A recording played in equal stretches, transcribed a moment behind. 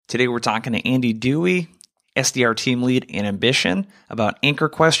Today we're talking to Andy Dewey, SDR team lead in Ambition, about anchor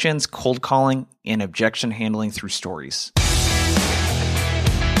questions, cold calling, and objection handling through stories.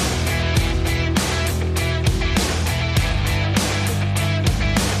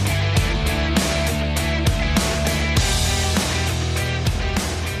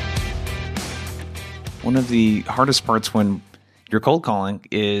 One of the hardest parts when you're cold calling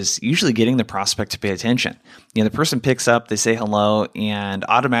is usually getting the prospect to pay attention. The person picks up, they say hello, and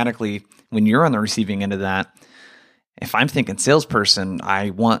automatically when you're on the receiving end of that, if I'm thinking salesperson, I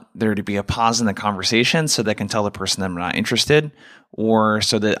want there to be a pause in the conversation so they can tell the person that I'm not interested, or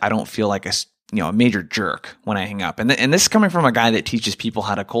so that I don't feel like a major jerk when I hang up. And this is coming from a guy that teaches people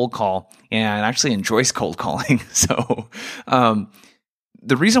how to cold call and actually enjoys cold calling. So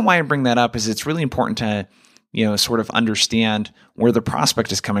the reason why I bring that up is it's really important to sort of understand where the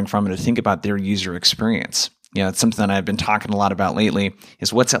prospect is coming from and to think about their user experience. It's something that I've been talking a lot about lately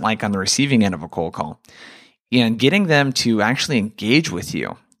is what's it like on the receiving end of a cold call, and getting them to actually engage with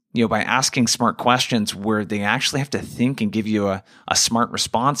you, by asking smart questions where they actually have to think and give you a smart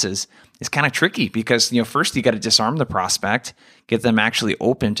responses is kind of tricky because, first you got to disarm the prospect, get them actually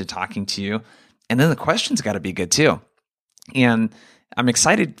open to talking to you. And then the questions got to be good too. And I'm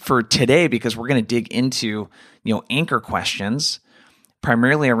excited for today because we're going to dig into, anchor questions,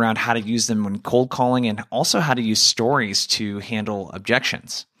 primarily around how to use them when cold calling and also how to use stories to handle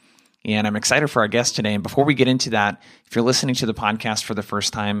objections. And I'm excited for our guest today. And before we get into that, if you're listening to the podcast for the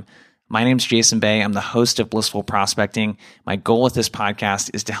first time, my name's Jason Bay. I'm the host of Blissful Prospecting. My goal with this podcast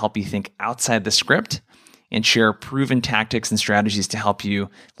is to help you think outside the script and share proven tactics and strategies to help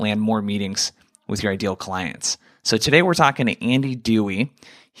you land more meetings with your ideal clients. So today we're talking to Andy Dewey.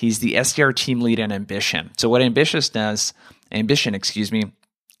 He's the SDR team lead in Ambition. So what Ambition does,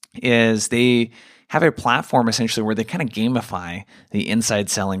 is they have a platform essentially where they kind of gamify the inside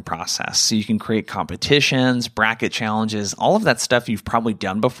selling process. So you can create competitions, bracket challenges, all of that stuff you've probably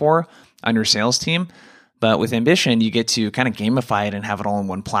done before on your sales team. But with Ambition, you get to kind of gamify it and have it all in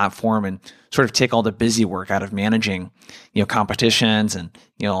one platform and sort of take all the busy work out of managing, competitions and,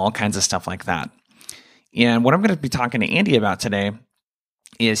 all kinds of stuff like that. And what I'm going to be talking to Andy about today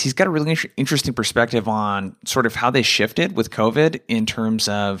is he's got a really interesting perspective on sort of how they shifted with COVID in terms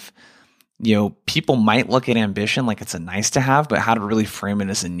of, people might look at Ambition like it's a nice to have, but how to really frame it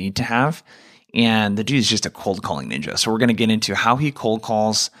as a need to have. And the dude is just a cold calling ninja. So we're going to get into how he cold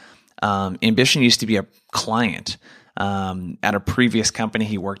calls. Ambition used to be a client at a previous company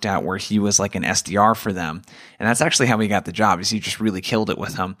he worked at where he was like an SDR for them. And that's actually how he got the job, is he just really killed it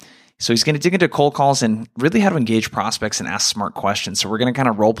with them. So he's going to dig into cold calls and really how to engage prospects and ask smart questions. So we're going to kind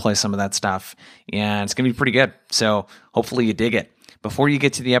of role play some of that stuff, and it's going to be pretty good. So hopefully you dig it. Before you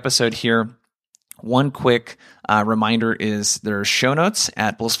get to the episode here, one quick reminder is there's show notes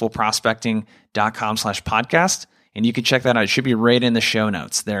at blissfulprospecting.com/podcast. And you can check that out. It should be right in the show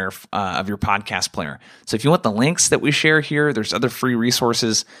notes there of your podcast player. So if you want the links that we share here, there's other free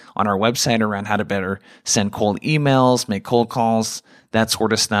resources on our website around how to better send cold emails, make cold calls, that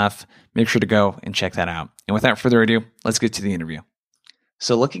sort of stuff. Make sure to go and check that out. And without further ado, let's get to the interview.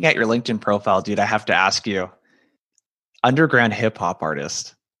 So looking at your LinkedIn profile, dude, I have to ask you, underground hip hop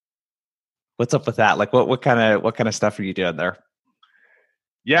artist. What's up with that? Like what kind of stuff are you doing there?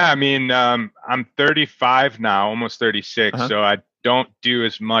 Yeah, I mean, I'm 35 now, almost 36, so I don't do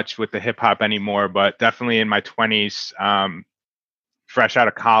as much with the hip hop anymore, but definitely in my 20s, fresh out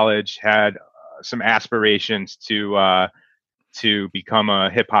of college, had some aspirations to become a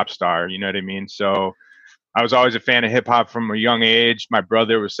hip hop star, you know what I mean? So I was always a fan of hip hop from a young age. My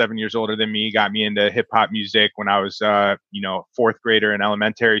brother was 7 years older than me, got me into hip hop music when I was, fourth grader in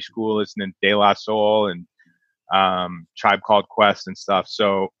elementary school, listening to De La Soul and Tribe Called Quest and stuff.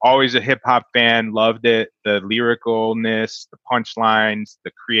 So always a hip hop fan, loved it. The lyricalness, the punchlines,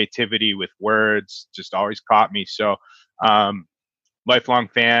 the creativity with words just always caught me. So lifelong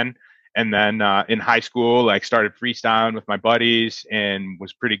fan. And then in high school, started freestyling with my buddies and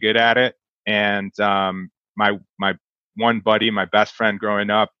was pretty good at it. And my one buddy, my best friend growing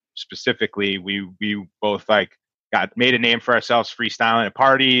up, specifically, we both made a name for ourselves freestyling at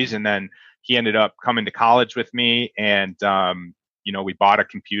parties, and then he ended up coming to college with me, and we bought a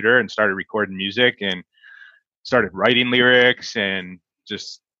computer and started recording music and started writing lyrics and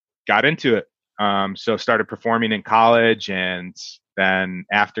just got into it. So started performing in college, and then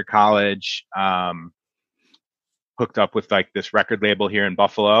after college, hooked up with this record label here in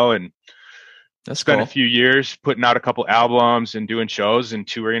Buffalo, and spent a few years putting out a couple albums and doing shows and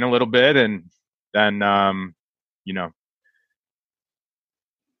touring a little bit, and then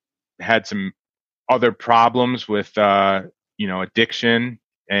had some other problems with addiction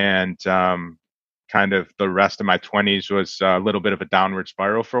and kind of the rest of my 20s was a little bit of a downward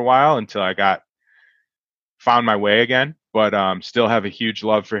spiral for a while until I found my way again. But still have a huge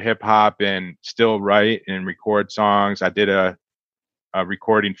love for hip hop and still write and record songs. I did a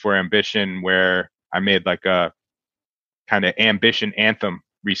recording for Ambition where I made like a kind of Ambition anthem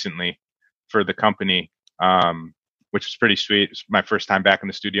recently for the company, which was pretty sweet. It's my first time back in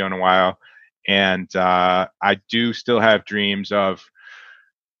the studio in a while. And I do still have dreams of,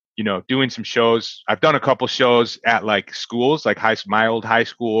 doing some shows. I've done a couple shows at like schools, like my old high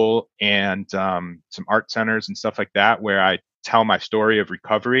school and some art centers and stuff like that, where I tell my story of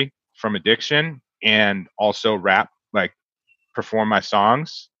recovery from addiction and also rap, like perform my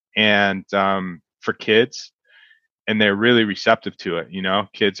songs and for kids. And they're really receptive to it.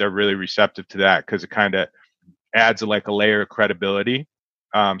 Kids are really receptive to that because it kind of adds like a layer of credibility.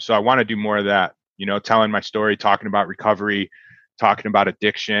 So I want to do more of that, telling my story, talking about recovery, talking about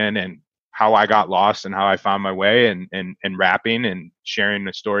addiction and how I got lost and how I found my way and rapping and sharing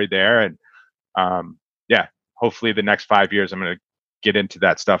the story there. And yeah, hopefully the next 5 years, I'm going to get into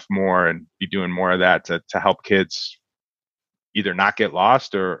that stuff more and be doing more of that to help kids either not get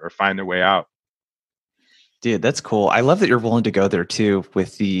lost or find their way out. Dude, that's cool. I love that you're willing to go there too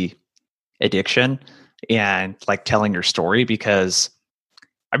with the addiction and like telling your story, because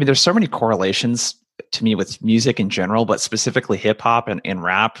I mean, there's so many correlations to me with music in general, but specifically hip hop and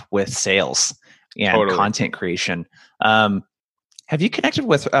rap with sales and Totally. content creation. Have you connected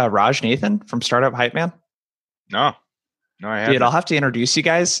with Raj Nathan from Startup Hype Man? No, I haven't. Dude, I'll have to introduce you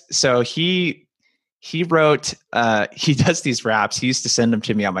guys. So he wrote, he does these raps. He used to send them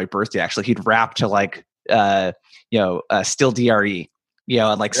to me on my birthday. Actually, he'd rap to like, Still DRE,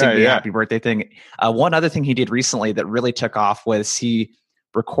 and like sing the happy birthday thing. One other thing he did recently that really took off was he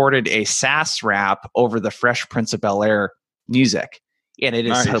recorded a sass rap over the Fresh Prince of Bel-Air music. And it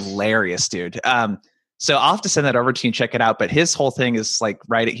is hilarious, dude. So I'll have to send that over to you and check it out. But his whole thing is like,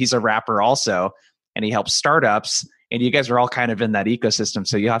 right, he's a rapper also, and he helps startups. And you guys are all kind of in that ecosystem.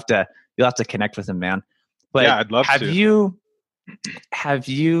 So you'll have to connect with him, man. But yeah, I'd love to. Have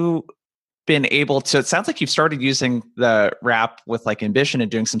you been able to, it sounds like you've started using the rap with like Ambition and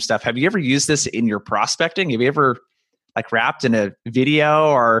doing some stuff. Have you ever used this in your prospecting? Have you ever like rapped in a video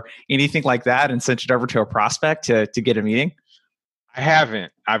or anything like that and sent it over to a prospect to get a meeting? I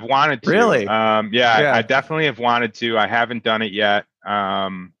haven't. I've wanted to. Really? Yeah, I definitely have wanted to. I haven't done it yet.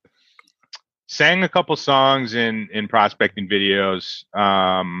 Sang a couple songs in prospecting videos,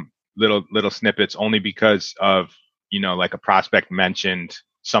 little snippets, only because of, like a prospect mentioned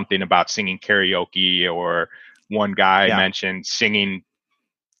something about singing karaoke, or one guy mentioned singing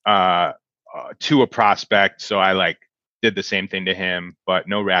to a prospect. So I like did the same thing to him, but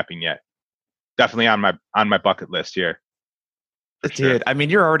no rapping yet. Definitely on my bucket list here. Dude, sure. I mean,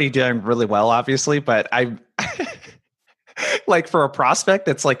 you're already doing really well, obviously, but I like for a prospect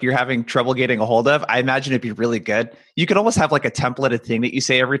that's like you're having trouble getting a hold of, I imagine it'd be really good. You could almost have like a templated thing that you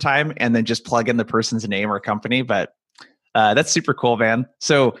say every time and then just plug in the person's name or company. But that's super cool, man.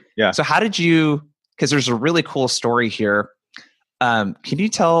 So yeah. So how did you, because there's a really cool story here. Can you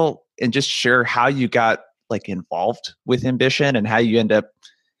tell and just share how you got like involved with Ambition and how you end up,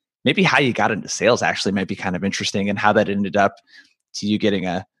 maybe how you got into sales actually might be kind of interesting, and how that ended up to you getting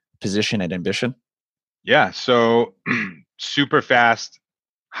a position at Ambition? Yeah. So super fast,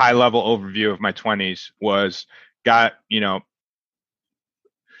 high level overview of my 20s was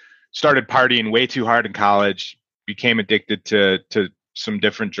started partying way too hard in college, became addicted to some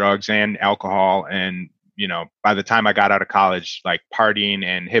different drugs and alcohol. And, by the time I got out of college, like partying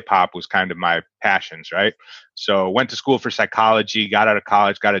and hip hop was kind of my passions. Right. So went to school for psychology, got out of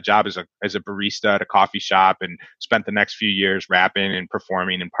college, got a job as a barista at a coffee shop, and spent the next few years rapping and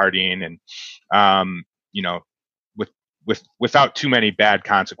performing and partying. And, without too many bad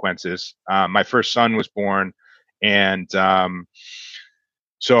consequences. My first son was born, and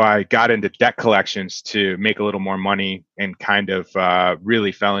so I got into debt collections to make a little more money, and kind of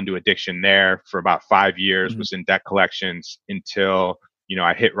really fell into addiction there for about 5 years. Was in debt collections until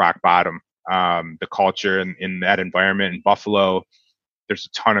I hit rock bottom. The culture in that environment in Buffalo, there's a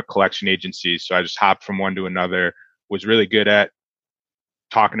ton of collection agencies, so I just hopped from one to another. Was really good at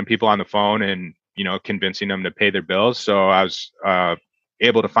talking to people on the phone and convincing them to pay their bills. So I was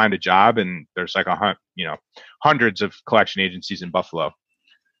able to find a job, and there's like hundreds of collection agencies in Buffalo.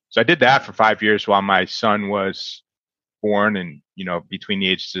 So I did that for 5 years while my son was born, and between the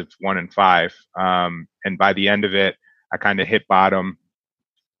ages of 1 and 5. And by the end of it, I kind of hit bottom,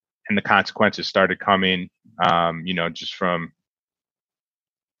 and the consequences started coming. Just from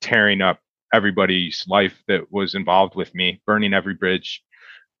tearing up everybody's life that was involved with me, burning every bridge.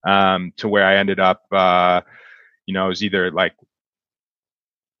 to where I ended up, it was either like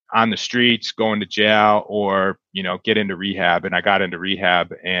on the streets, going to jail, or, get into rehab. And I got into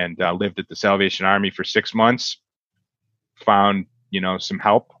rehab and lived at the Salvation Army for 6 months, found, some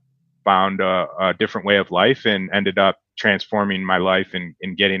help, found a different way of life, and ended up transforming my life and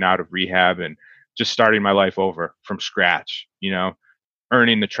getting out of rehab and just starting my life over from scratch,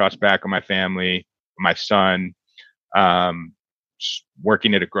 earning the trust back of my family, my son,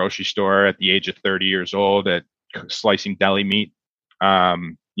 working at a grocery store at the age of 30 years old at slicing deli meat,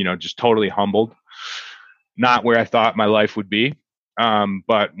 just totally humbled. Not where I thought my life would be,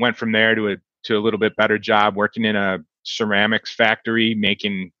 but went from there to a little bit better job working in a ceramics factory,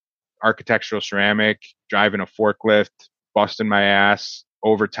 making architectural ceramic, driving a forklift, busting my ass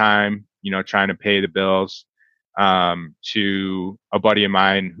overtime, trying to pay the bills, to a buddy of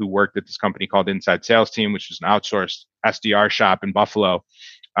mine who worked at this company called Inside Sales Team, which was an outsourced SDR shop in Buffalo,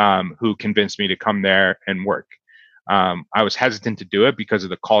 who convinced me to come there and work. I was hesitant to do it because of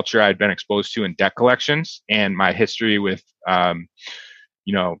the culture I'd been exposed to in debt collections and my history with,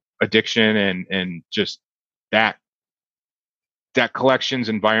 addiction and just that debt collections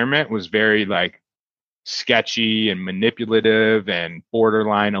environment was very like sketchy and manipulative and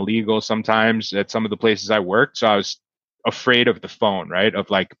borderline illegal sometimes at some of the places I worked. So I was afraid of the phone, right? Of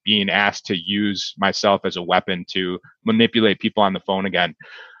like being asked to use myself as a weapon to manipulate people on the phone again.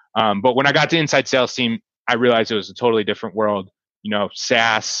 But when I got to Inside Sales Team, I realized it was a totally different world.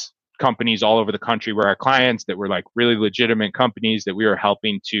 SaaS companies all over the country were our clients that were like really legitimate companies that we were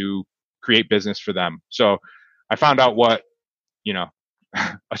helping to create business for them. So I found out what,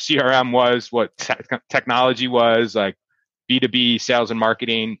 a CRM was, what technology was, like B2B sales and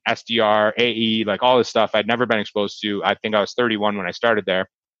marketing, SDR, AE, like all this stuff I'd never been exposed to. I think I was 31 when I started there,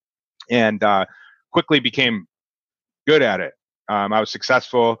 and quickly became good at it. I was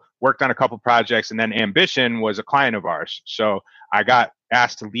successful, worked on a couple projects, and then Ambition was a client of ours. So I got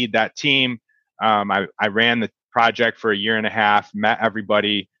asked to lead that team. I ran the project for a year and a half, met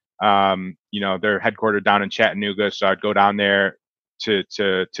everybody. They're headquartered down in Chattanooga, so I'd go down there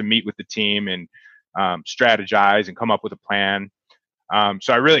to meet with the team and strategize and come up with a plan.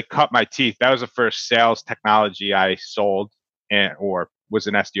 So I really cut my teeth. That was the first sales technology I sold or was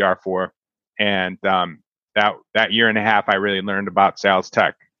an SDR for. And that year and a half, I really learned about sales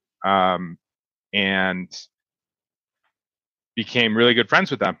tech, and became really good friends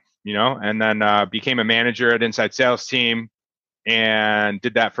with them, and then became a manager at Inside Sales Team and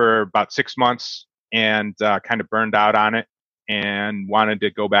did that for about 6 months and kind of burned out on it and wanted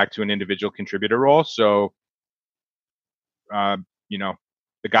to go back to an individual contributor role. So, the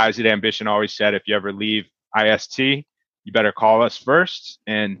guys at Ambition always said, if you ever leave IST, you better call us first.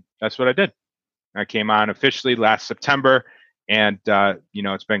 And that's what I did. I came on officially last September, and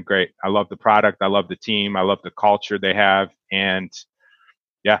it's been great. I love the product. I love the team. I love the culture they have. And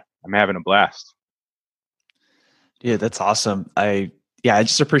yeah, I'm having a blast. Yeah, that's awesome. I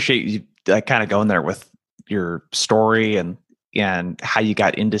just appreciate you kind of going there with your story and how you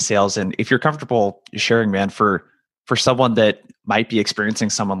got into sales. And if you're comfortable sharing, man, for someone that might be experiencing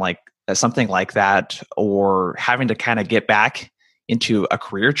something like that, or having to kind of get back into a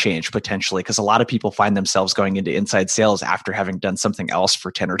career change potentially, because a lot of people find themselves going into inside sales after having done something else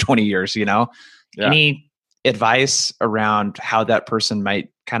for 10 or 20 years, Yeah. Any advice around how that person might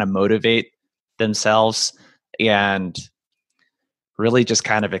kind of motivate themselves and really just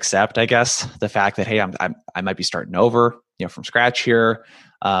kind of accept, I guess, the fact that, hey, I might be starting over, from scratch here.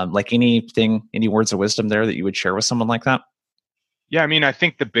 Like any words of wisdom there that you would share with someone like that? Yeah, I mean, I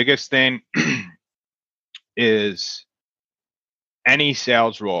think the biggest thing is any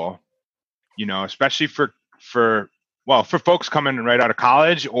sales role, especially for folks coming right out of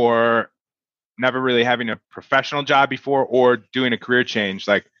college or never really having a professional job before or doing a career change,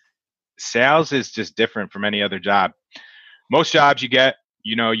 like sales is just different from any other job. Most jobs you get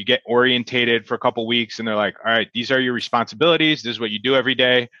orientated for a couple weeks and they're like, all right, these are your responsibilities. This is what you do every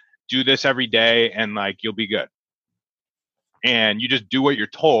day. Do this every day and like, you'll be good. And you just do what you're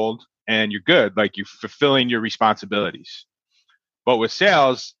told and you're good. Like you're fulfilling your responsibilities. But with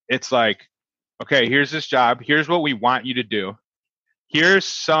sales, it's like, okay, here's this job. Here's what we want you to do. Here's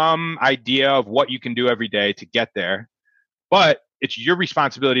some idea of what you can do every day to get there. But it's your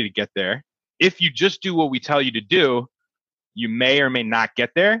responsibility to get there. If you just do what we tell you to do, you may or may not get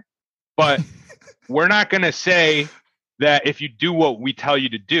there. But we're not going to say that if you do what we tell you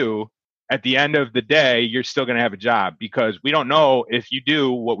to do, at the end of the day, you're still going to have a job, because we don't know if you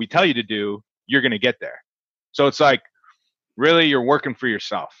do what we tell you to do, you're going to get there. So it's like, really, you're working for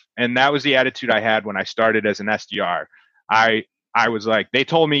yourself. And that was the attitude I had when I started as an SDR. I I was like, they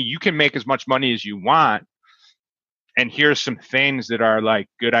told me you can make as much money as you want. And here's some things that are like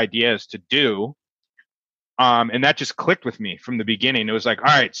good ideas to do. And that just clicked with me from the beginning. It was like, all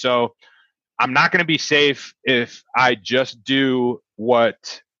right, so I'm not going to be safe if I just do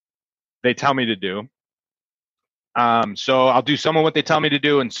what they tell me to do. So I'll do some of what they tell me to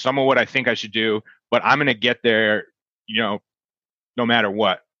do and some of what I think I should do, but I'm going to get there, no matter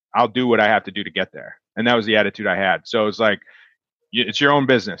what. I'll do what I have to do to get there. And that was the attitude I had. So it's like, it's your own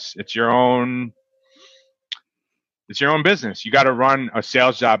business. It's your own business. You got to run a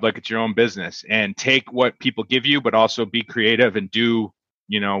sales job like it's your own business and take what people give you, but also be creative and do,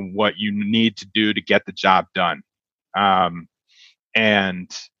 what you need to do to get the job done. And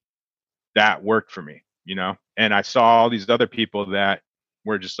that worked for me, and I saw all these other people that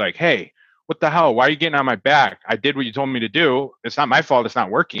were just like, hey, what the hell? Why are you getting on my back? I did what you told me to do. It's not my fault. It's not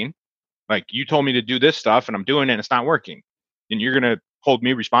working. Like, you told me to do this stuff and I'm doing it and it's not working. And you're going to hold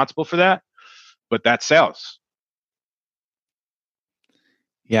me responsible for that. But that's sales.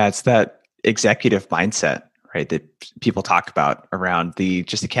 Yeah, it's that executive mindset, right? That people talk about around the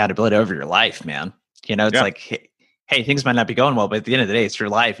just accountability over your life, man. It's like, hey, things might not be going well, but at the end of the day, it's your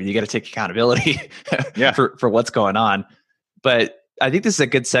life and you got to take accountability for what's going on. But I think this is a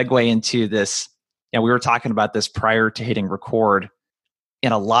good segue into this. We were talking about this prior to hitting record,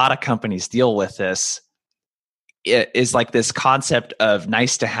 and a lot of companies deal with this. It is like this concept of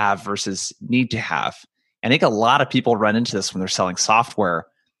nice to have versus need to have. I think a lot of people run into this when they're selling software.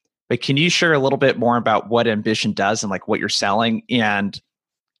 But can you share a little bit more about what Ambition does and like what you're selling, and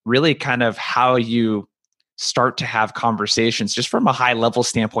really kind of how you start to have conversations just from a high level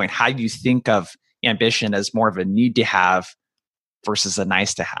standpoint, how you think of Ambition as more of a need to have versus a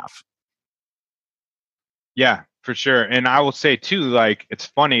nice to have? Yeah, for sure. And I will say too, like, it's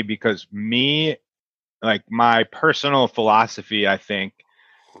funny because like my personal philosophy, I think,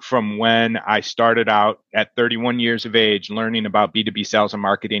 from when I started out at 31 years of age, learning about B2B sales and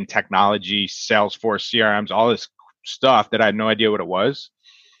marketing, technology, Salesforce, CRMs, all this stuff that I had no idea what it was.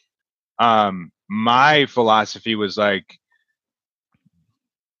 My philosophy was like,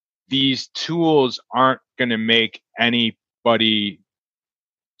 these tools aren't going to make anybody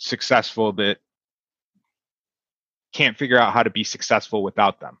successful that can't figure out how to be successful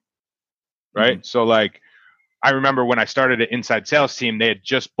without them. Right. Mm-hmm. So like, I remember when I started an inside sales team, they had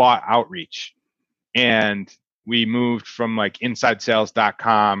just bought Outreach, and we moved from like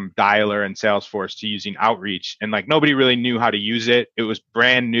InsideSales.com, Dialer, and Salesforce to using Outreach. And like, nobody really knew how to use it. It was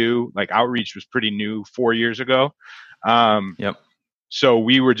brand new. Like, Outreach was pretty new 4 years ago. So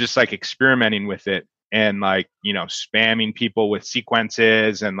we were just like experimenting with it and like, spamming people with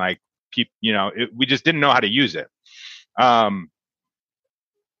sequences and like, we just didn't know how to use it.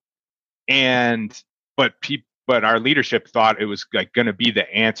 But our leadership thought it was like going to be the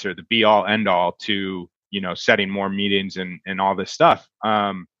answer, the be all end all to, setting more meetings and all this stuff.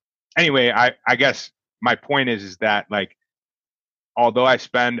 Anyway, I guess my point is that like, although I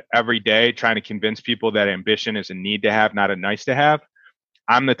spend every day trying to convince people that Ambition is a need to have, not a nice to have,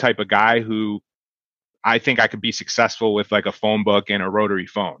 I'm the type of guy who I think I could be successful with like a phone book and a rotary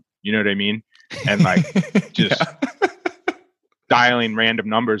phone. You know what I mean? And like just dialing random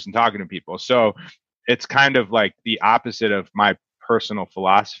numbers and talking to people. So it's kind of like the opposite of my personal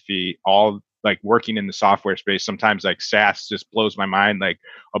philosophy. All like working in the software space, sometimes like SaaS just blows my mind. Like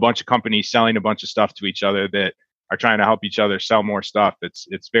a bunch of companies selling a bunch of stuff to each other that are trying to help each other sell more stuff.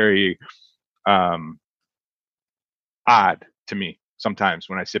 It's very odd to me sometimes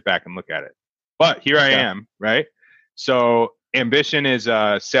when I sit back and look at it. But here I am, right? So Ambition is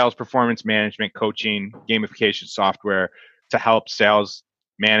a sales performance management, coaching, gamification software to help sales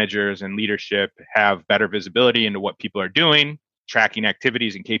managers and leadership have better visibility into what people are doing, tracking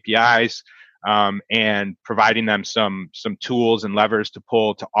activities and KPIs, and providing them some tools and levers to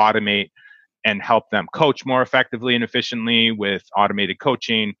pull to automate and help them coach more effectively and efficiently with automated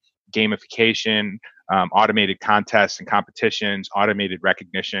coaching, gamification, automated contests and competitions, automated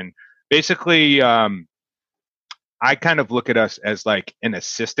recognition. Basically, I kind of look at us as like an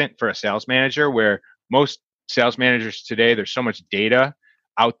assistant for a sales manager, where most sales managers today, there's so much data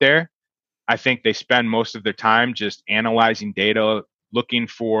out there. I think they spend most of their time just analyzing data, looking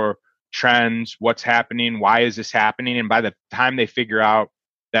for trends, what's happening, why is this happening? And by the time they figure out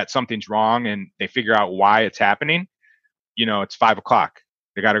that something's wrong and they figure out why it's happening, it's 5 o'clock.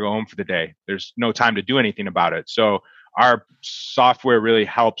 They got to go home for the day. There's no time to do anything about it. So our software really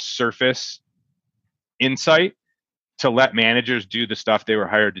helps surface insight to let managers do the stuff they were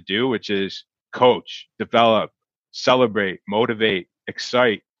hired to do, which is coach, develop, celebrate, motivate,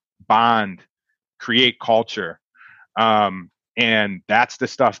 excite, bond, create culture. And that's the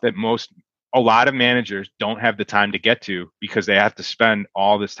stuff that a lot of managers don't have the time to get to, because they have to spend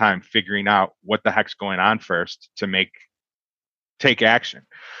all this time figuring out what the heck's going on first to take action.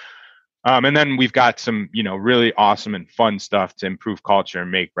 And then we've got some, really awesome and fun stuff to improve culture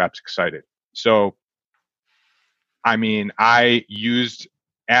and make reps excited. So, I mean,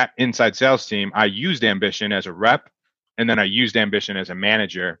 at Inside Sales Team, I used Ambition as a rep, and then I used Ambition as a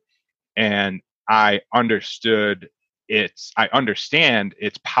manager, and I understand its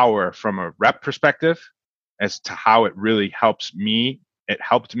power from a rep perspective as to how it really helps me. It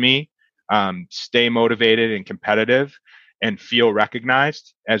helped me stay motivated and competitive and feel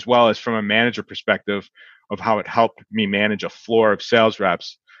recognized, as well as from a manager perspective of how it helped me manage a floor of sales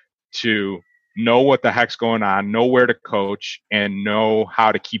reps to know what the heck's going on, know where to coach, and know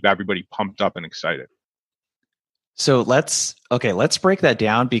how to keep everybody pumped up and excited. So let's break that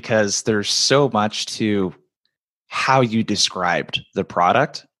down, because there's so much to how you described the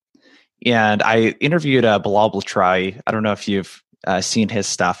product. And I interviewed Bilal Batrawi. I don't know if you've seen his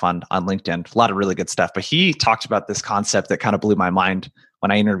stuff on LinkedIn. A lot of really good stuff. But he talked about this concept that kind of blew my mind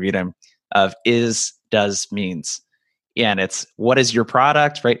when I interviewed him of is, does, means. And it's, what is your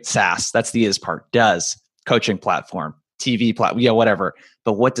product, right? SaaS, that's the is part. Does, coaching platform, TV platform, whatever.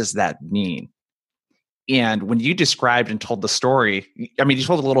 But what does that mean? And when you described and told the story, I mean, you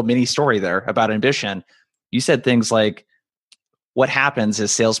told a little mini story there about Ambition. You said things like, what happens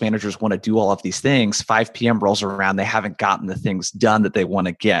is sales managers want to do all of these things. 5 p.m. rolls around, they haven't gotten the things done that they want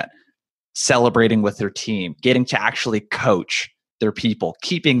to get. Celebrating with their team, getting to actually coach their people,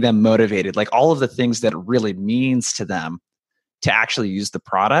 keeping them motivated, like all of the things that it really means to them to actually use the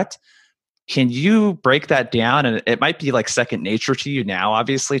product. Can you break that down? And it might be like second nature to you now,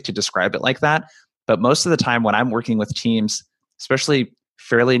 obviously, to describe it like that. But most of the time when I'm working with teams, especially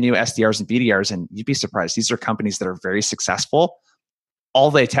fairly new SDRs and BDRs, and you'd be surprised, these are companies that are very successful.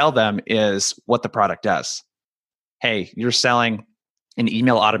 All they tell them is what the product does. Hey, you're selling an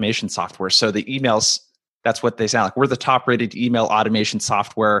email automation software. So the emails, that's what they sound like. We're the top rated email automation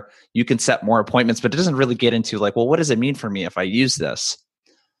software. You can set more appointments, but it doesn't really get into like, well, what does it mean for me if I use this?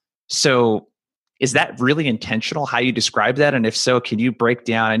 So is that really intentional how you describe that? And if so, can you break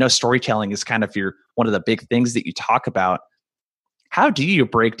down? I know storytelling is kind of one of the big things that you talk about. How do you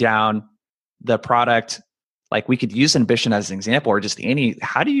break down the product? Like, we could use Ambition as an example, or just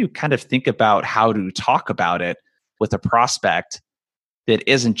how do you kind of think about how to talk about it with a prospect that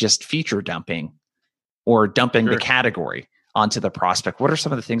isn't just feature dumping or dumping the category onto the prospect? What are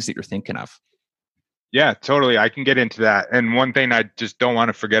some of the things that you're thinking of? Yeah, totally. I can get into that. And one thing I just don't want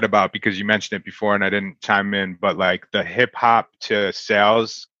to forget about, because you mentioned it before and I didn't chime in, but like the hip hop to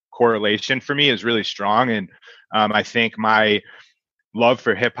sales correlation for me is really strong. And I think my love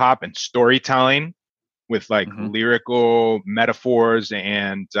for hip hop and storytelling with like lyrical metaphors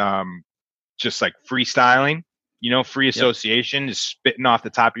and just like freestyling, free association, just spitting off the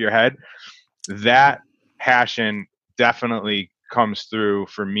top of your head. That passion definitely comes through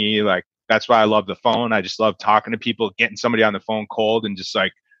for me. Like, that's why I love the phone. I just love talking to people, getting somebody on the phone cold and just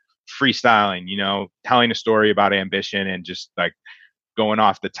like freestyling, telling a story about Ambition and just like going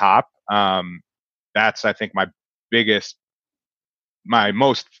off the top. That's, I think, it's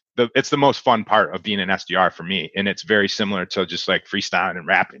the most fun part of being an SDR for me. And it's very similar to just like freestyling and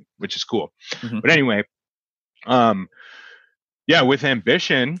rapping, which is cool. But anyway, with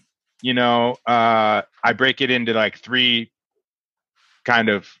Ambition, I break it into like 3 kind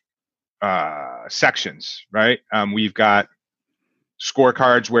of sections, right? We've got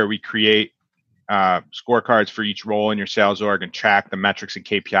scorecards where we create scorecards for each role in your sales org and track the metrics and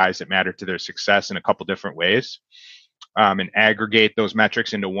KPIs that matter to their success in a couple different ways, and aggregate those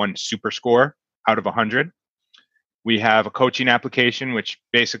metrics into one super score out of 100. We have a coaching application, which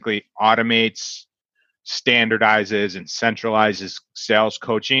basically automates, standardizes, and centralizes sales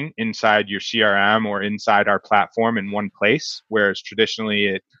coaching inside your CRM or inside our platform in one place, whereas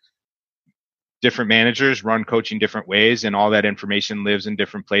traditionally different managers run coaching different ways, and all that information lives in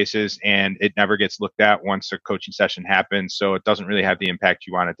different places, and it never gets looked at once a coaching session happens. So it doesn't really have the impact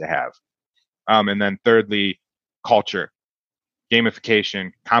you want it to have. And then thirdly, culture,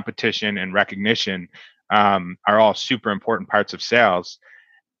 gamification, competition, and recognition are all super important parts of sales,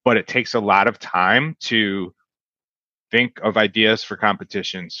 but it takes a lot of time to think of ideas for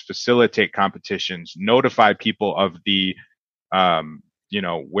competitions, facilitate competitions, notify people of the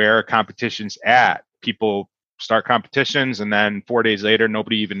where competition's at. People start competitions, and then 4 days later,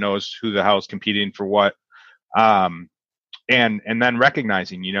 nobody even knows who the hell is competing for what. And then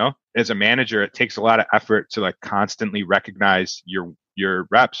recognizing, as a manager, it takes a lot of effort to like constantly recognize your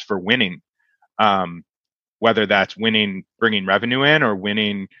reps for winning. whether that's winning, bringing revenue in, or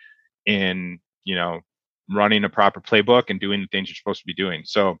winning in, running a proper playbook and doing the things you're supposed to be doing.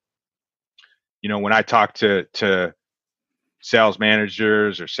 So, when I talk to sales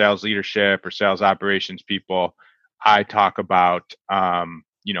managers or sales leadership or sales operations people, I talk about,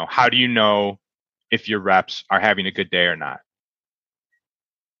 how do you know if your reps are having a good day or not?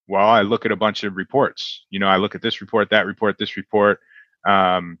 Well, I look at a bunch of reports. I look at this report, that report, this report,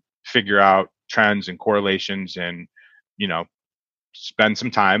 figure out trends and correlations, and, spend some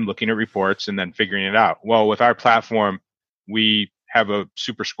time looking at reports and then figuring it out. Well, with our platform, we have a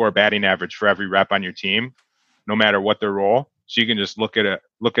super score batting average for every rep on your team, no matter what their role. So you can just look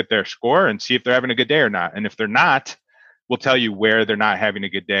at their score and see if they're having a good day or not. And if they're not, we'll tell you where they're not having a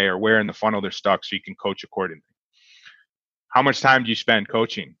good day or where in the funnel they're stuck, so you can coach accordingly. How much time do you spend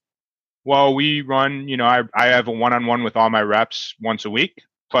coaching? Well, we run, I have a one-on-one with all my reps once a week.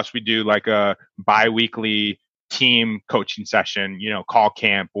 Plus we do like a bi-weekly team coaching session, call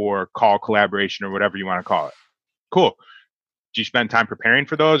camp or call collaboration or whatever you want to call it. Cool. Do you spend time preparing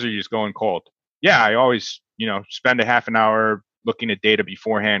for those, or are you just going cold? Yeah, I always, spend a half an hour looking at data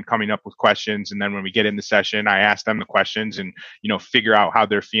beforehand, coming up with questions. And then when we get in the session, I ask them the questions and, figure out how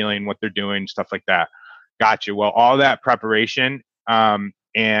they're feeling, what they're doing, stuff like that. Gotcha. Well, all that preparation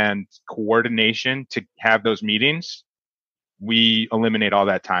and coordination to have those meetings, we eliminate all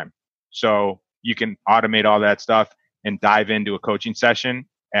that time. So you can automate all that stuff and dive into a coaching session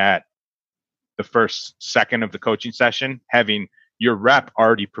at the first second of the coaching session, having your rep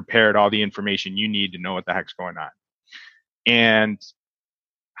already prepared all the information you need to know what the heck's going on. And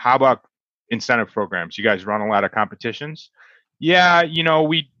how about incentive programs? You guys run a lot of competitions? Yeah,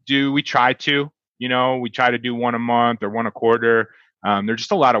 we do. We try to, we try to do one a month or one a quarter. They're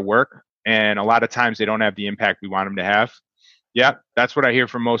just a lot of work, and a lot of times they don't have the impact we want them to have. Yeah, that's what I hear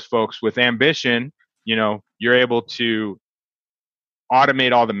from most folks. With Ambition, you're able to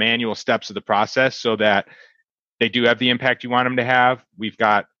automate all the manual steps of the process so that they do have the impact you want them to have. We've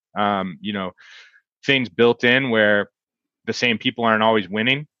got, things built in where the same people aren't always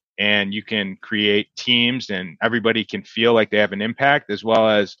winning, and you can create teams and everybody can feel like they have an impact, as well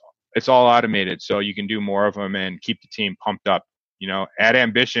as it's all automated. So you can do more of them and keep the team pumped up. At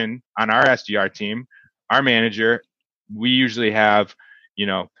Ambition on our SDR team, our manager, we usually have,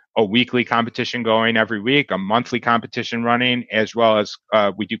 a weekly competition going every week, a monthly competition running, as well as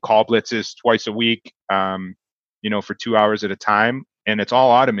we do call blitzes twice a week, for 2 hours at a time. And it's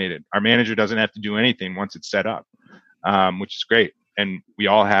all automated. Our manager doesn't have to do anything once it's set up, which is great. And we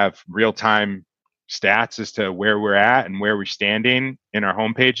all have real-time stats as to where we're at and where we're standing in our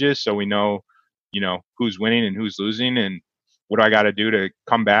home pages. So we know, who's winning and who's losing, and what do I got to do to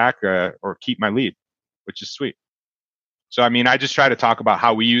come back or keep my lead, which is sweet. So, I just try to talk about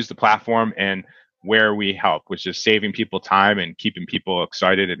how we use the platform and where we help, which is saving people time and keeping people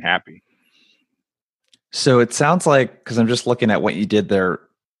excited and happy. So it sounds like, because I'm just looking at what you did there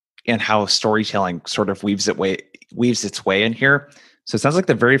and how storytelling sort of weaves its way in here. So it sounds like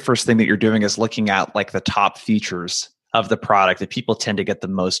the very first thing that you're doing is looking at like the top features of the product that people tend to get the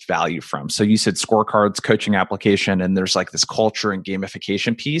most value from. So you said scorecards, coaching application, and there's like this culture and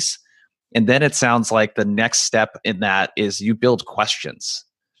gamification piece. And then it sounds like the next step in that is you build questions.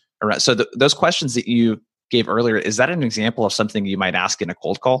 So those questions that you gave earlier, is that an example of something you might ask in a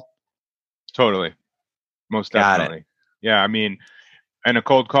cold call? Totally. Most definitely. Yeah. In a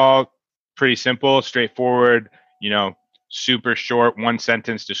cold call, pretty simple, straightforward, super short, one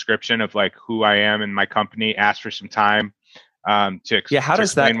sentence description of like who I am and my company. Ask for some time how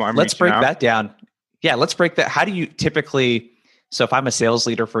does that, let's break that down. Yeah. Let's break that. How do you typically, so if I'm a sales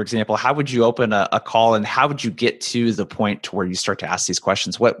leader, for example, how would you open a call, and how would you get to the point to where you start to ask these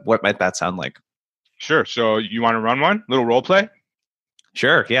questions? What might that sound like? Sure. So you want to run one little role play?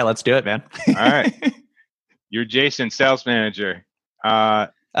 Sure. Yeah, let's do it, man. All right. You're Jason, sales manager.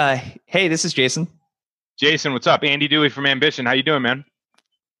 Hey, this is Jason. Jason, what's up? Andy Dewey from Ambition. How you doing, man?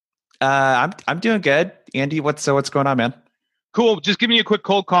 I'm doing good. Andy, what's going on, man? Cool. Just give me a quick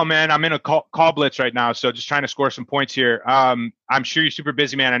cold call, man. I'm in a call blitz right now, so just trying to score some points here. I'm sure you're super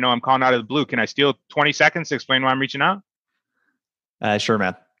busy, man. I know I'm calling out of the blue. Can I steal 20 seconds to explain why I'm reaching out? Sure,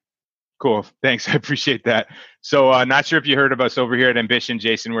 man. Cool. Thanks. I appreciate that. So not sure if you heard of us over here at Ambition,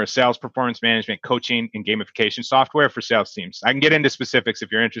 Jason. We're a sales performance management, coaching, and gamification software for sales teams. I can get into specifics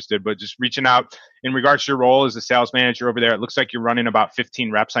if you're interested, but just reaching out in regards to your role as a sales manager over there. It looks like you're running about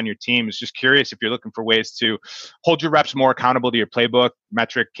 15 reps on your team. It's just curious if you're looking for ways to hold your reps more accountable to your playbook,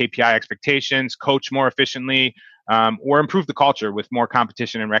 metric, KPI expectations, coach more efficiently, or improve the culture with more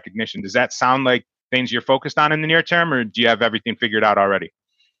competition and recognition. Does that sound like things you're focused on in the near term, or do you have everything figured out already?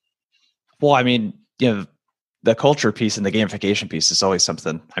 Well, the culture piece and the gamification piece is always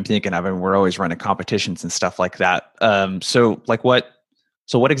something I'm thinking of, and we're always running competitions and stuff like that. So like what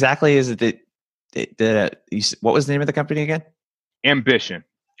exactly is it what was the name of the company again? Ambition.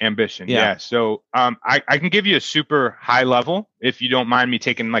 Ambition. Yeah. Yeah. So I can give you a super high level if you don't mind me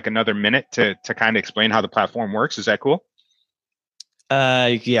taking like another minute to kind of explain how the platform works. Is that cool?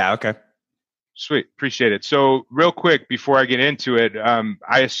 Yeah. Okay. Sweet. Appreciate it. So real quick before I get into it,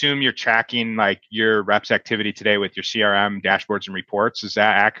 I assume you're tracking like your reps activity today with your CRM dashboards and reports. Is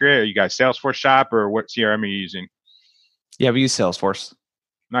that accurate? Are you guys Salesforce shop or what CRM are you using? Yeah, we use Salesforce.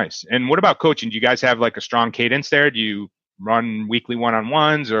 Nice. And what about coaching? Do you guys have like a strong cadence there? Do you run weekly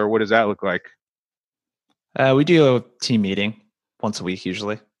one-on-ones or what does that look like? We do a team meeting once a week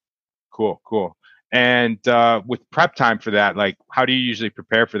usually. Cool, cool. And with prep time for that, like how do you usually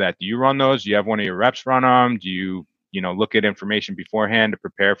prepare for that? Do you run those? Do you have one of your reps run them? Do you, look at information beforehand to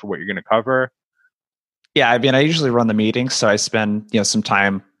prepare for what you're going to cover? Yeah, I mean, I usually run the meetings, so I spend some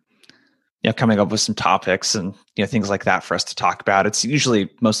time coming up with some topics and things like that for us to talk about. It's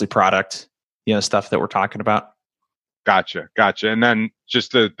usually mostly product stuff that we're talking about. Gotcha, gotcha. And then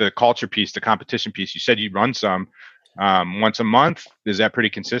just the culture piece, the competition piece. You said you run some once a month. Is that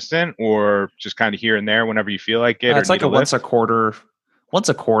pretty consistent, or just kind of here and there whenever you feel like it, or It's like need a a once lift? a quarter. Once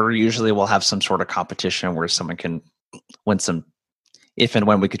a quarter, usually we'll have some sort of competition where someone can win some, if and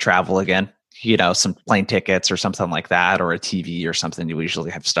when we could travel again. Some plane tickets or something like that, or a TV or something. You usually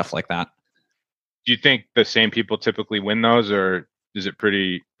have stuff like that. Do you think the same people typically win those, or is it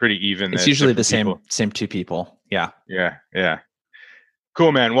pretty even It's that usually the different same people? same two people. Yeah. Yeah, yeah.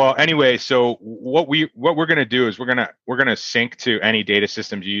 Cool, man. Well, anyway, so what we're gonna do is we're gonna sync to any data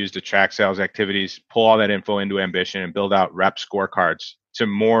systems you use to track sales activities, pull all that info into Ambition, and build out rep scorecards to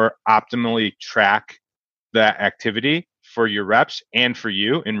more optimally track that activity for your reps and for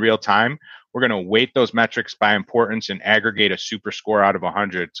you in real time. We're going to weight those metrics by importance and aggregate a super score out of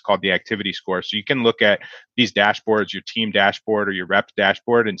 100. It's called the activity score. So you can look at these dashboards, your team dashboard or your rep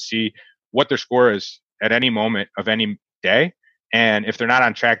dashboard, and see what their score is at any moment of any day. And if they're not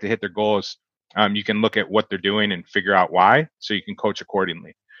on track to hit their goals, you can look at what they're doing and figure out why so you can coach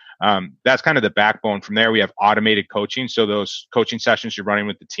accordingly. That's kind of the backbone. From there, we have automated coaching. So those coaching sessions you're running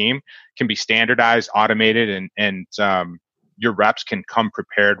with the team can be standardized, automated, and your reps can come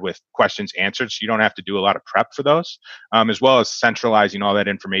prepared with questions answered. So you don't have to do a lot of prep for those, as well as centralizing all that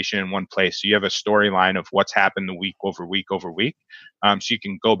information in one place. So you have a storyline of what's happened the week over week over week. So you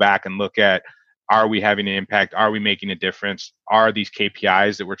can go back and look at, are we having an impact? Are we making a difference? Are these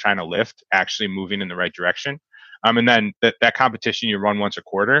KPIs that we're trying to lift actually moving in the right direction? And then that competition you run once a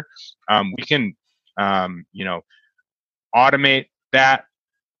quarter, we can, automate that.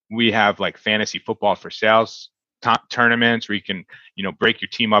 We have like fantasy football for sales tournaments where you can, break your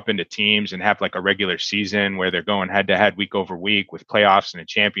team up into teams and have like a regular season where they're going head to head week over week with playoffs and a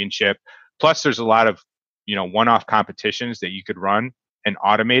championship. Plus, there's a lot of, one-off competitions that you could run and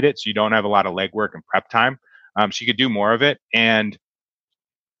automate it so you don't have a lot of legwork and prep time. So you could do more of it. And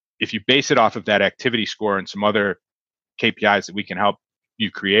if you base it off of that activity score and some other KPIs that we can help you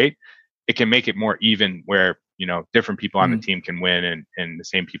create, it can make it more even where, different people on the team can win and the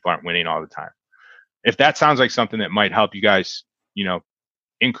same people aren't winning all the time. If that sounds like something that might help you guys,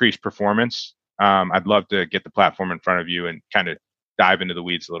 increase performance, I'd love to get the platform in front of you and kind of dive into the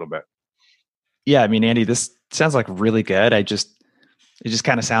weeds a little bit. Yeah, I mean, Andy, this sounds like really good. It just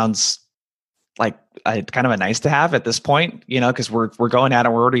kind of sounds like kind of a nice to have at this point, because we're going at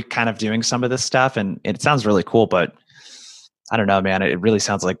it. We're already kind of doing some of this stuff, and it sounds really cool. But I don't know, man. It really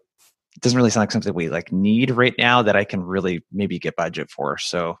sounds like it doesn't really sound like something we like need right now that I can really maybe get budget for.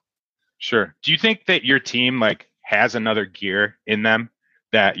 So sure. Do you think that your team like has another gear in them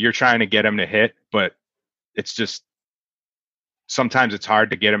that you're trying to get them to hit, but it's just sometimes it's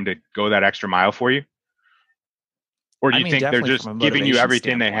hard to get them to go that extra mile for you? Or do you think they're definitely just from a giving you motivation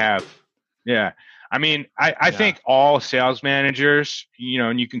everything they standpoint. have? Yeah. I mean, I think all sales managers,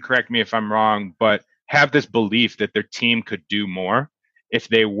 and you can correct me if I'm wrong, but have this belief that their team could do more if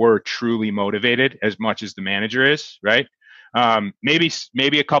they were truly motivated as much as the manager is, right?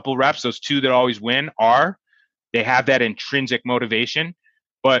 Maybe a couple reps, those two that always win they have that intrinsic motivation,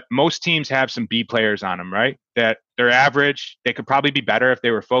 but most teams have some B players on them, right? That they're average. They could probably be better if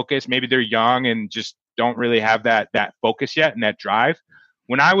they were focused. Maybe they're young and just don't really have that focus yet and that drive.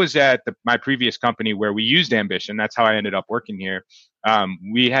 When I was at my previous company where we used Ambition, that's how I ended up working here.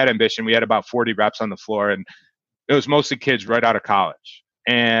 We had Ambition. We had about 40 reps on the floor, and it was mostly kids right out of college.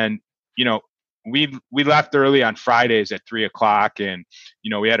 And we left early on Fridays at 3:00, and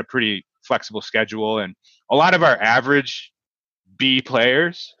we had a pretty flexible schedule. And a lot of our average B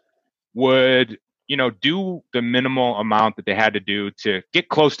players would do the minimal amount that they had to do to get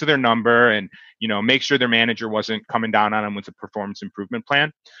close to their number and, make sure their manager wasn't coming down on them with a performance improvement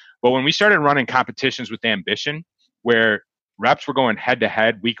plan. But when we started running competitions with Ambition, where reps were going head to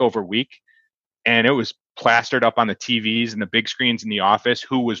head week over week, and it was plastered up on the TVs and the big screens in the office,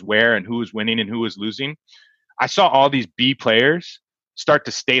 who was where and who was winning and who was losing, I saw all these B players start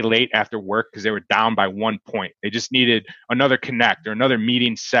to stay late after work because they were down by 1 point. They just needed another connect or another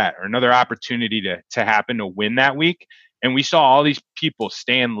meeting set or another opportunity to happen to win that week. And we saw all these people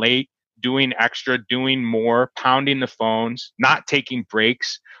staying late, doing extra, doing more, pounding the phones, not taking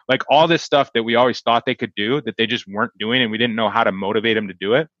breaks, like all this stuff that we always thought they could do that they just weren't doing, and we didn't know how to motivate them to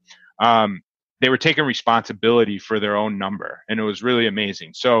do it. They were taking responsibility for their own number, and it was really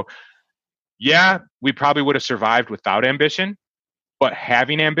amazing. So yeah, we probably would have survived without Ambition, but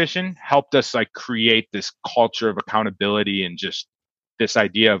having Ambition helped us like create this culture of accountability and just this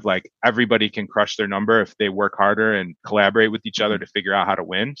idea of like everybody can crush their number if they work harder and collaborate with each other to figure out how to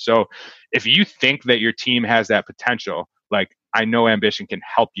win. So if you think that your team has that potential, like I know Ambition can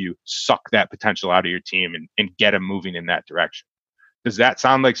help you suck that potential out of your team and get them moving in that direction. Does that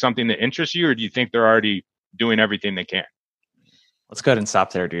sound like something that interests you, or do you think they're already doing everything they can? Let's go ahead and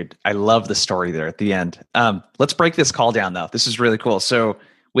stop there, dude. I love the story there at the end. Let's break this call down, though. This is really cool. So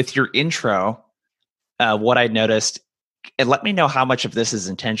with your intro, what I noticed, and let me know how much of this is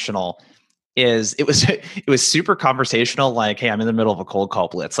intentional, is it was super conversational. Like, hey, I'm in the middle of a cold call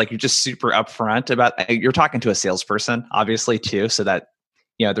blitz. Like, you're just super upfront about, you're talking to a salesperson, obviously, too. So that,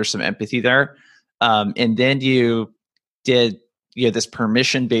 there's some empathy there. And then you did, this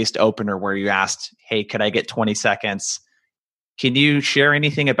permission-based opener where you asked, hey, could I get 20 seconds? Can you share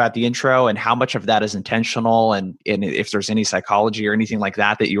anything about the intro and how much of that is intentional, and if there's any psychology or anything like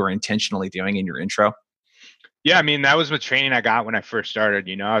that you were intentionally doing in your intro? Yeah, I mean, that was the training I got when I first started.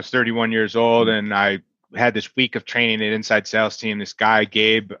 I was 31 years old, and I had this week of training at Inside Sales Team. This guy,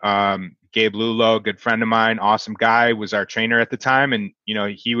 Gabe Lulo, good friend of mine, awesome guy, was our trainer at the time. And,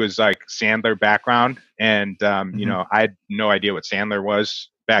 he was like Sandler background. And, I had no idea what Sandler was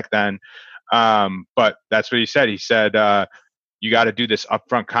back then. But that's what he said. He said, you got to do this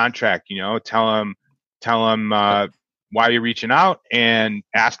upfront contract, tell him why you're reaching out and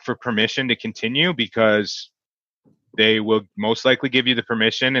ask for permission to continue, because they will most likely give you the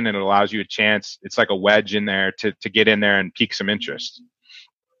permission, and it allows you a chance. It's like a wedge in there to get in there and pique some interest.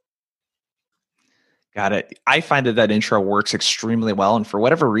 Got it. I find that intro works extremely well. And for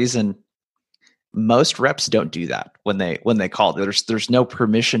whatever reason, most reps don't do that when they call. There's no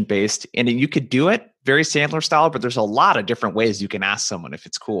permission based, and you could do it very Sandler style, but there's a lot of different ways you can ask someone if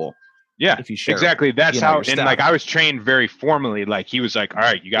it's cool. Yeah, if you share, exactly. That's how, and like I was trained very formally. Like he was like, all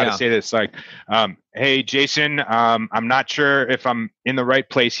right, you got to say this. Like, hey, Jason, I'm not sure if I'm in the right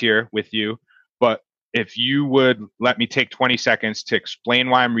place here with you, but if you would let me take 20 seconds to explain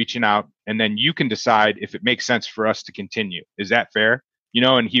why I'm reaching out, and then you can decide if it makes sense for us to continue. Is that fair?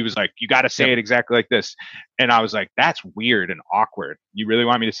 And he was like, you got to say it exactly like this. And I was like, that's weird and awkward. You really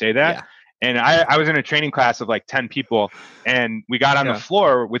want me to say that? Yeah. And I was in a training class of like 10 people, and we got on the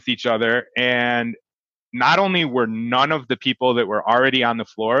floor with each other. And not only were none of the people that were already on the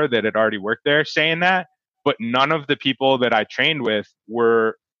floor that had already worked there saying that, but none of the people that I trained with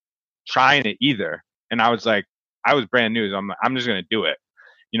were trying it either. And I was like, I was brand new. I'm just going to do it.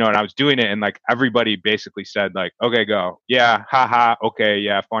 And I was doing it, and like everybody basically said like, okay, go. Yeah. Haha. Okay.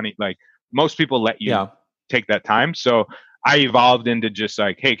 Yeah. Funny. Like most people let you take that time. So I evolved into just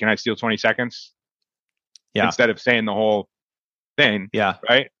like, hey, can I steal 20 seconds? Yeah. Instead of saying the whole thing. Yeah.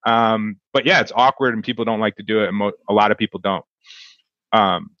 Right. But yeah, it's awkward and people don't like to do it. And a lot of people don't.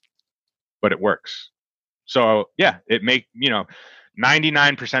 But it works. So yeah,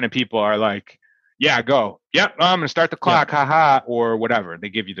 99% of people are like, yeah, go. Yep. I'm going to start the clock. Haha. Or whatever. They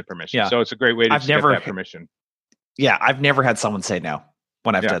give you the permission. Yeah. So it's a great way to get that permission. Yeah. I've never had someone say no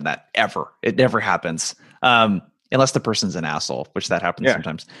when I've done that ever. It never happens. Unless the person's an asshole, which that happens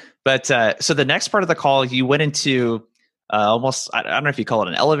sometimes. But so the next part of the call, you went into almost, I don't know if you call it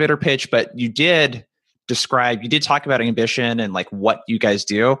an elevator pitch, but you did talk about Ambition and like what you guys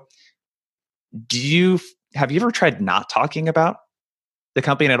do. Have you ever tried not talking about the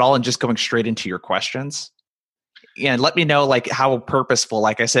company at all and just going straight into your questions? And let me know like how purposeful,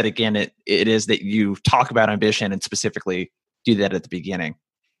 like I said, again, it is that you talk about Ambition and specifically do that at the beginning.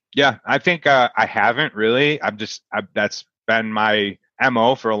 Yeah, I think I haven't really. That's been my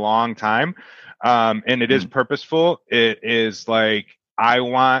MO for a long time. And it is purposeful. It is like,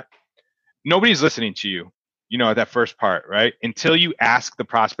 nobody's listening to you, at that first part, right? Until you ask the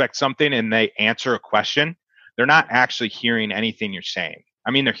prospect something and they answer a question, they're not actually hearing anything you're saying.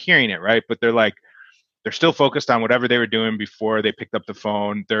 I mean, they're hearing it, right? But they're like, they're still focused on whatever they were doing before they picked up the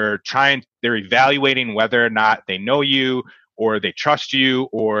phone. They're evaluating whether or not they know you, or they trust you,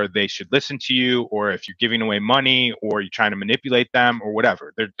 or they should listen to you, or if you're giving away money, or you're trying to manipulate them, or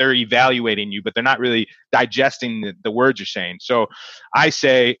whatever. They're evaluating you, but they're not really digesting the words you're saying. So I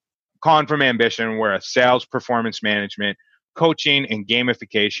say, calling from Ambition, we're a sales performance management, coaching, and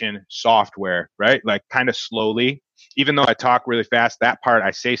gamification software, right? Like kind of slowly. Even though I talk really fast, that part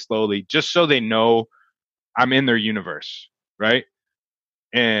I say slowly, just so they know I'm in their universe, right?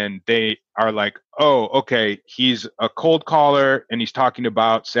 And they are like, oh, okay, he's a cold caller and he's talking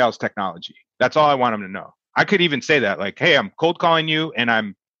about sales technology. That's all I want them to know. I could even say that, like, hey, I'm cold calling you and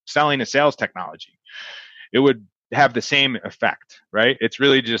I'm selling a sales technology. It would have the same effect, right? It's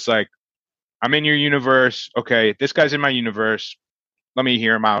really just like, I'm in your universe. Okay, this guy's in my universe. Let me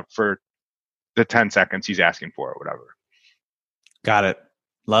hear him out for the 10 seconds he's asking for or whatever. Got it.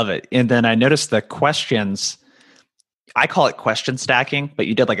 Love it. And then I noticed the questions, I call it question stacking, but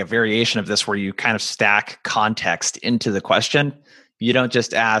you did like a variation of this where you kind of stack context into the question. You don't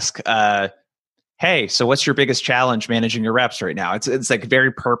just ask, hey, so what's your biggest challenge managing your reps right now? It's like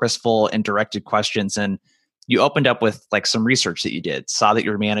very purposeful and directed questions. And you opened up with like some research that you did, saw that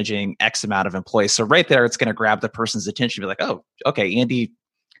you're managing X amount of employees. So right there, it's going to grab the person's attention, be like, oh, okay, Andy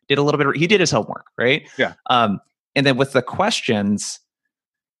did a little bit, he did his homework, right? Yeah. And then with the questions,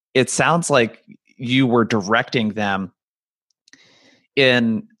 it sounds like you were directing them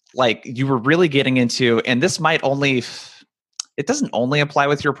in, like, you were really getting into, and this might only, it doesn't only apply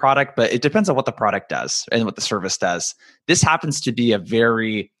with your product, but it depends on what the product does and what the service does. This happens to be a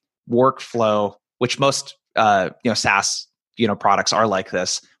very workflow, which most SaaS products are like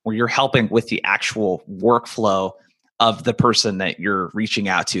this, where you're helping with the actual workflow of the person that you're reaching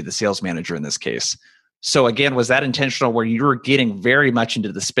out to, the sales manager in this case. So again, was that intentional where you were getting very much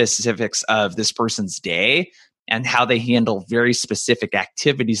into the specifics of this person's day and how they handle very specific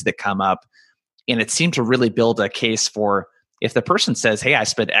activities that come up? And it seemed to really build a case for, if the person says, hey, I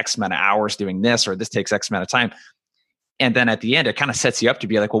spent X amount of hours doing this, or this takes X amount of time. And then at the end, it kind of sets you up to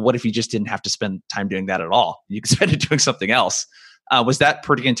be like, well, what if you just didn't have to spend time doing that at all? You could spend it doing something else. Was that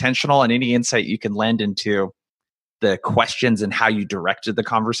pretty intentional? And any insight you can lend into the questions and how you directed the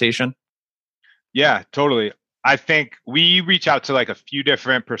conversation? Yeah, totally. I think we reach out to like a few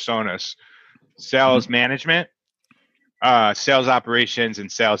different personas: sales management, sales operations,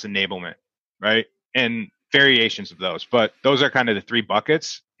 and sales enablement, right? And variations of those. But those are kind of the three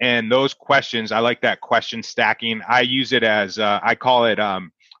buckets. And those questions, I like that question stacking. I use it as, I call it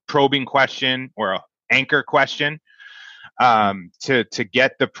probing question or anchor question, to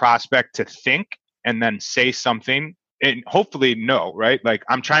get the prospect to think and then say something. And hopefully no, right? Like,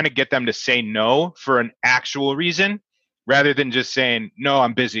 I'm trying to get them to say no for an actual reason rather than just saying, no,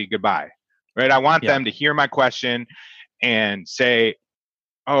 I'm busy, goodbye, right? I want them to hear my question and say,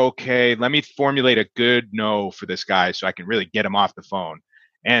 okay, let me formulate a good no for this guy so I can really get him off the phone.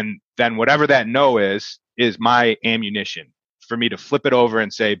 And then whatever that no is my ammunition for me to flip it over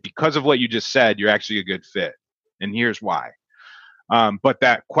and say, because of what you just said, you're actually a good fit. And here's why. But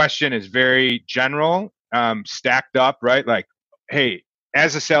that question is very general, stacked up, right? Like, hey,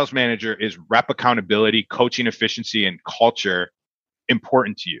 as a sales manager, is rep accountability, coaching efficiency, and culture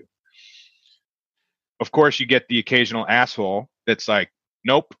important to you? Of course, you get the occasional asshole that's like,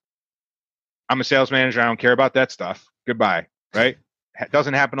 nope, I'm a sales manager. I don't care about that stuff. Goodbye, right? It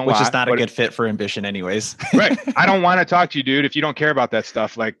doesn't happen a lot. Which is not a good fit for Ambition anyways. Right. I don't want to talk to you, dude. If you don't care about that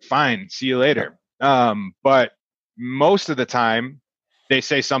stuff, like, fine, see you later. But most of the time, they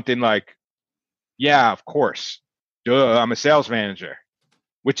say something like, yeah, of course. Duh, I'm a sales manager,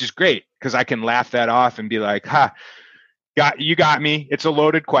 which is great because I can laugh that off and be like, you got me. It's a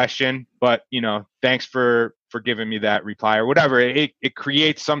loaded question, but thanks for giving me that reply or whatever. It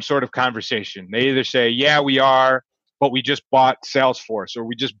creates some sort of conversation. They either say, yeah, we are, but we just bought Salesforce, or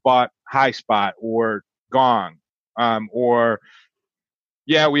we just bought HighSpot or Gong, or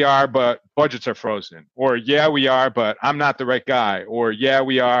yeah, we are, but budgets are frozen, or yeah, we are, but I'm not the right guy, or yeah,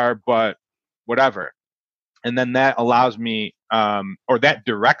 we are, but whatever. And then that allows me, or that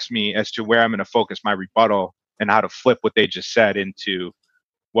directs me as to where I'm going to focus my rebuttal and how to flip what they just said into,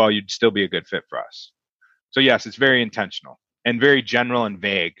 well, you'd still be a good fit for us. So yes, it's very intentional and very general and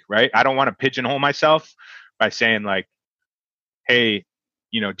vague, right? I don't want to pigeonhole myself by saying like, hey,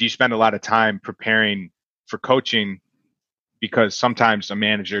 do you spend a lot of time preparing for coaching? Because sometimes a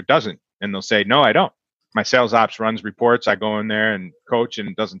manager doesn't, and they'll say, no, I don't. My sales ops runs reports. I go in there and coach, and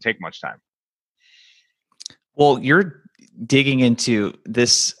it doesn't take much time. Well, you're digging into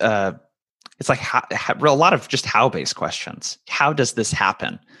this. It's like a lot of just how-based questions. How does this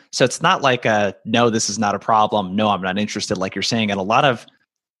happen? So it's not like no, this is not a problem. No, I'm not interested, like you're saying. And a lot of,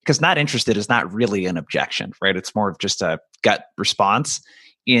 because not interested is not really an objection, right? It's more of just a gut response.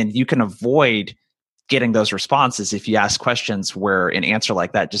 And you can avoid getting those responses if you ask questions where an answer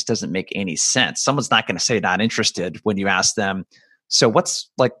like that just doesn't make any sense. Someone's not going to say not interested when you ask them, so what's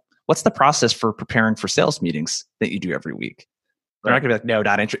the process for preparing for sales meetings that you do every week? They're not going to be like, no,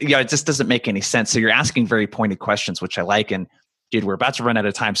 not interested. Yeah, it just doesn't make any sense. So you're asking very pointed questions, which I like. And dude, we're about to run out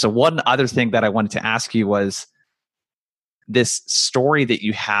of time. So one other thing that I wanted to ask you was this story that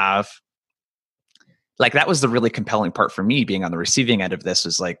you have. Like, that was the really compelling part for me being on the receiving end of this,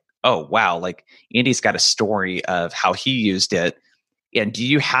 was like, oh, wow, like Andy's got a story of how he used it. And do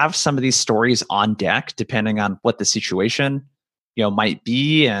you have some of these stories on deck depending on what the situation, might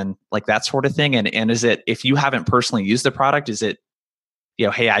be, and like that sort of thing? And is it, if you haven't personally used the product, is it,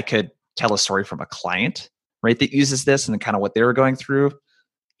 hey, I could tell a story from a client, right, that uses this and kind of what they were going through?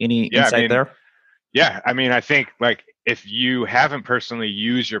 Any insight there? Yeah. I mean, I think like if you haven't personally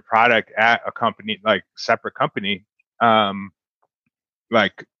used your product at a company, like separate company,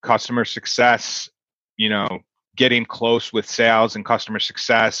 like customer success, getting close with sales and customer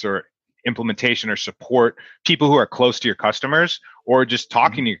success, or implementation or support, people who are close to your customers, or just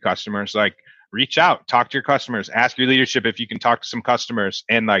talking to your customers, like reach out, talk to your customers, ask your leadership if you can talk to some customers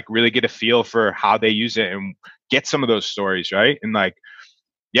and like really get a feel for how they use it and get some of those stories, right? And like,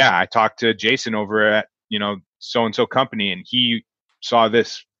 yeah, I talked to Jason over at, so-and-so company, and he saw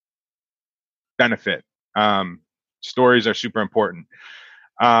this benefit. Stories are super important.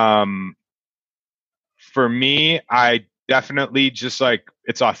 For me, I definitely just like,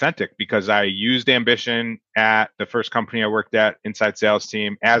 it's authentic because I used Ambition at the first company I worked at, inside sales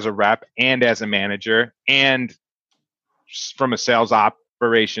team, as a rep and as a manager, and from a sales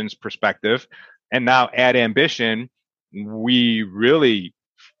operations perspective. And now at Ambition, we really,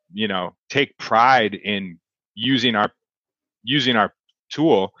 take pride in using our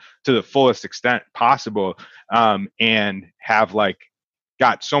tool to the fullest extent possible, and have like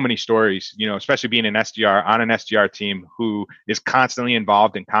got so many stories, especially being an SDR on an SDR team who is constantly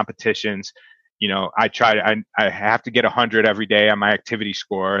involved in competitions. I have to get 100 every day on my activity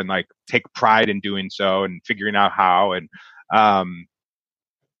score, and like take pride in doing so and figuring out how. And I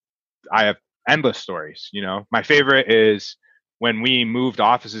have endless stories. My favorite is when we moved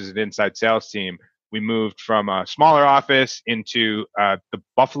offices at Inside Sales Team. We moved from a smaller office into the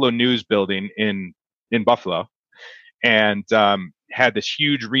Buffalo News building in Buffalo, and had this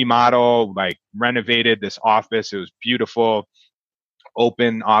huge remodel, like renovated this office. It was beautiful,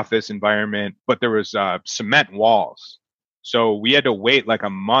 open office environment, but there was cement walls. So we had to wait like a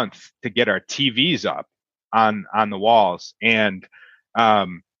month to get our TVs up on the walls. And like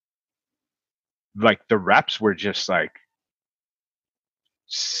the reps were just like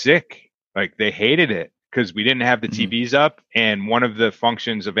sick. Like they hated it because we didn't have the TVs up. And one of the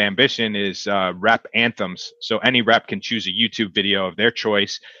functions of Ambition is rep anthems. So any rep can choose a YouTube video of their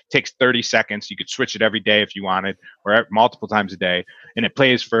choice. It takes 30 seconds. You could switch it every day if you wanted, or multiple times a day. And it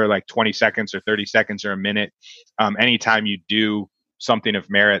plays for like 20 seconds or 30 seconds or a minute. Anytime you do something of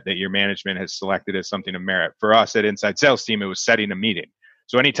merit that your management has selected as something of merit. For us at Inside Sales Team, it was setting a meeting.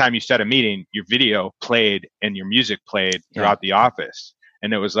 So anytime you set a meeting, your video played and your music played throughout the office.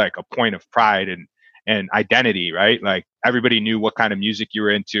 And it was like a point of pride and identity, right? Like everybody knew what kind of music you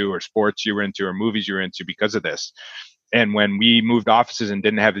were into, or sports you were into, or movies you were into because of this. And when we moved offices and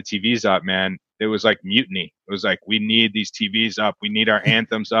didn't have the TVs up, man, it was like mutiny. It was like, we need these TVs up. We need our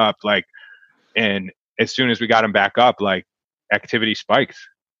anthems up. Like, and as soon as we got them back up, like activity spiked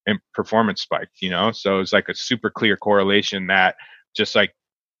and performance spiked, So it was like a super clear correlation that just like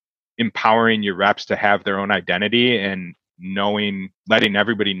empowering your reps to have their own identity and letting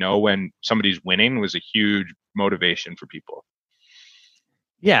everybody know when somebody's winning was a huge motivation for people.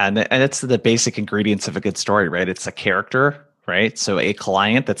 Yeah. And that's the basic ingredients of a good story, right? It's a character, right? So a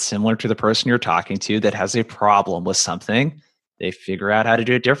client that's similar to the person you're talking to that has a problem with something, they figure out how to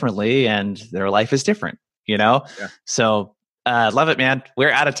do it differently and their life is different, Yeah. So love it, man. We're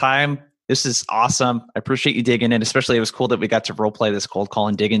out of time. This is awesome. I appreciate you digging in, especially it was cool that we got to role play this cold call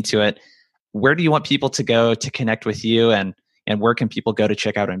and dig into it. Where do you want people to go to connect with you, and where can people go to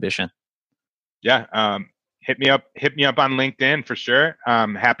check out Ambition? Yeah. Hit me up on LinkedIn for sure.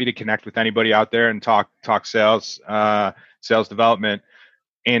 I'm happy to connect with anybody out there and talk sales, sales development.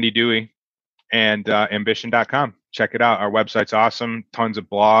 Andy Dewey, and ambition.com. Check it out. Our website's awesome. Tons of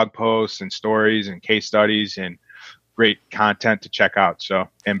blog posts and stories and case studies and great content to check out. So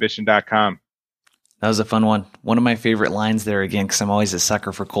ambition.com. That was a fun one. One of my favorite lines there, again, because I'm always a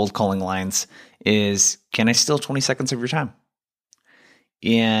sucker for cold calling lines, is, can I steal 20 seconds of your time?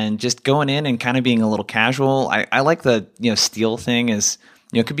 and just going in and kind of being a little casual. I like the, steal thing is,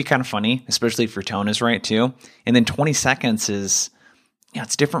 it could be kind of funny, especially if your tone is right too. And then 20 seconds is,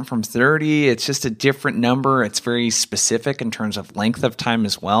 it's different from 30. It's just a different number. It's very specific in terms of length of time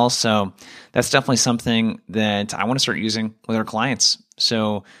as well. So that's definitely something that I want to start using with our clients.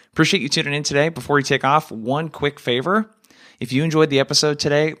 So appreciate you tuning in today. Before we take off, one quick favor. If you enjoyed the episode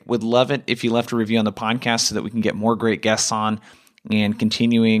today, would love it if you left a review on the podcast so that we can get more great guests on and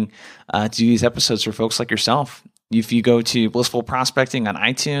continuing to do these episodes for folks like yourself. If you go to Blissful Prospecting on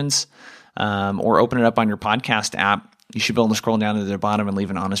iTunes or open it up on your podcast app, you should be able to scroll down to the bottom and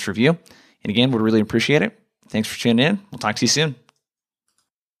leave an honest review. And again, would really appreciate it. Thanks for tuning in. We'll talk to you soon.